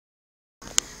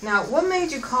Now, what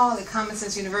made you call it Common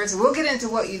Sense University? We'll get into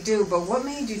what you do, but what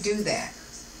made you do that?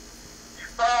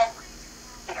 Well,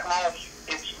 because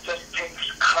it just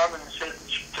takes common sense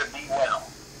to be well.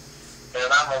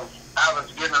 And I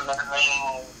was given that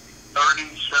name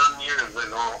 30-some years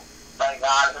ago by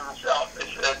God himself. It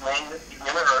said, name it the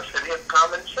University of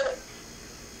Common Sense.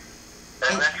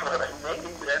 And that's what I named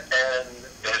it, and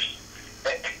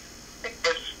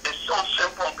it's so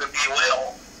simple to be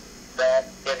well that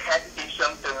it had to be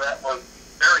something that was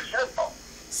very simple.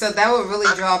 So that would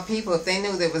really draw people if they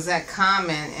knew that it was that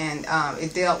common and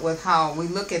it dealt with how we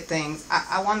look at things.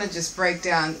 I want to just break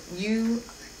down, you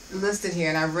listed here,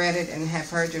 and I read it and have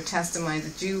heard your testimony,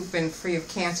 that you've been free of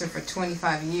cancer for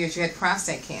 25 years. You had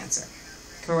prostate cancer,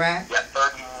 correct? Yeah,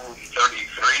 33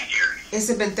 years. Has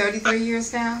it been 33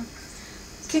 years now?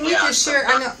 Can you just share,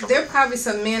 I know there are probably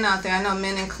some men out there, I know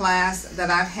men in class that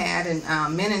I've had, and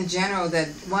men in general that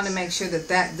want to make sure that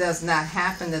that does not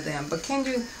happen to them. But can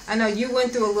you, I know you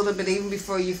went through a little bit even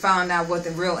before you found out what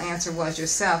the real answer was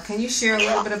yourself. Can you share a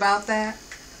little bit about that?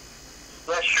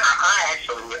 Yeah, sure. I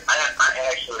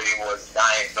actually was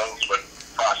diagnosed with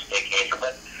prostate cancer,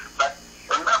 but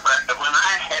remember, when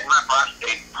I had my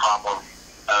prostate problem,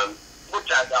 which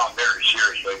I thought very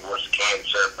seriously was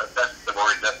cancer, but that's the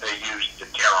word that they used to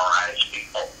terrorize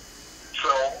people. So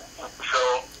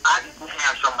I didn't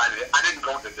have somebody, I didn't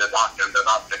go to the doctor, and the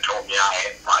doctor told me I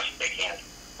had prostate cancer.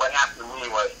 What happened to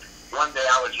me was, one day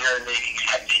I was urinating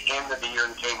at the end of the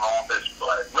urine, came all this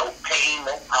blood. No pain,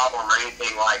 no problem or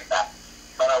anything like that.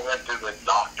 But I went to the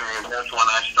doctor, and that's when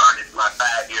I started my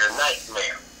 5-year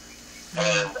nightmare.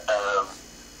 And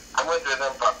I went to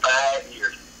them for 5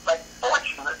 years. But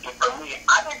fortunately for me,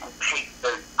 I didn't take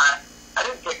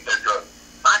their drug.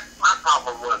 My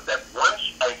problem was that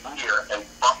once a year, and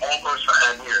for all those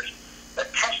 5 years, the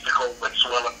testicle would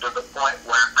swell up to the point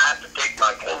where I had to take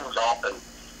my clothes off and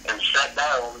sit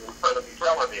down in front of the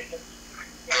television.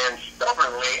 And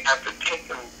stubbornly, after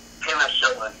taking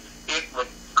penicillin, it would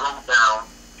go down,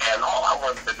 and all I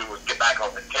wanted to do was get back on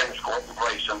the tennis court and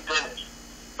play some tennis.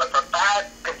 But for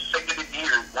 5 consecutive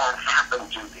years, that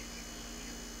happened to me.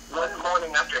 One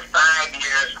morning after 5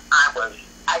 years, I was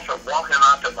actually walking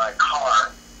out to my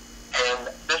car, and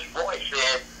this voice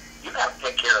said, you have to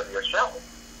take care of yourself.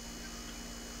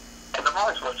 And the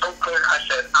voice was so clear, I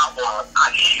said out loud,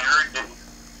 I sure do.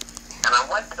 And I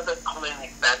went to the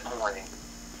clinic that morning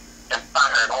and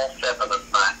fired all 7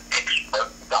 of my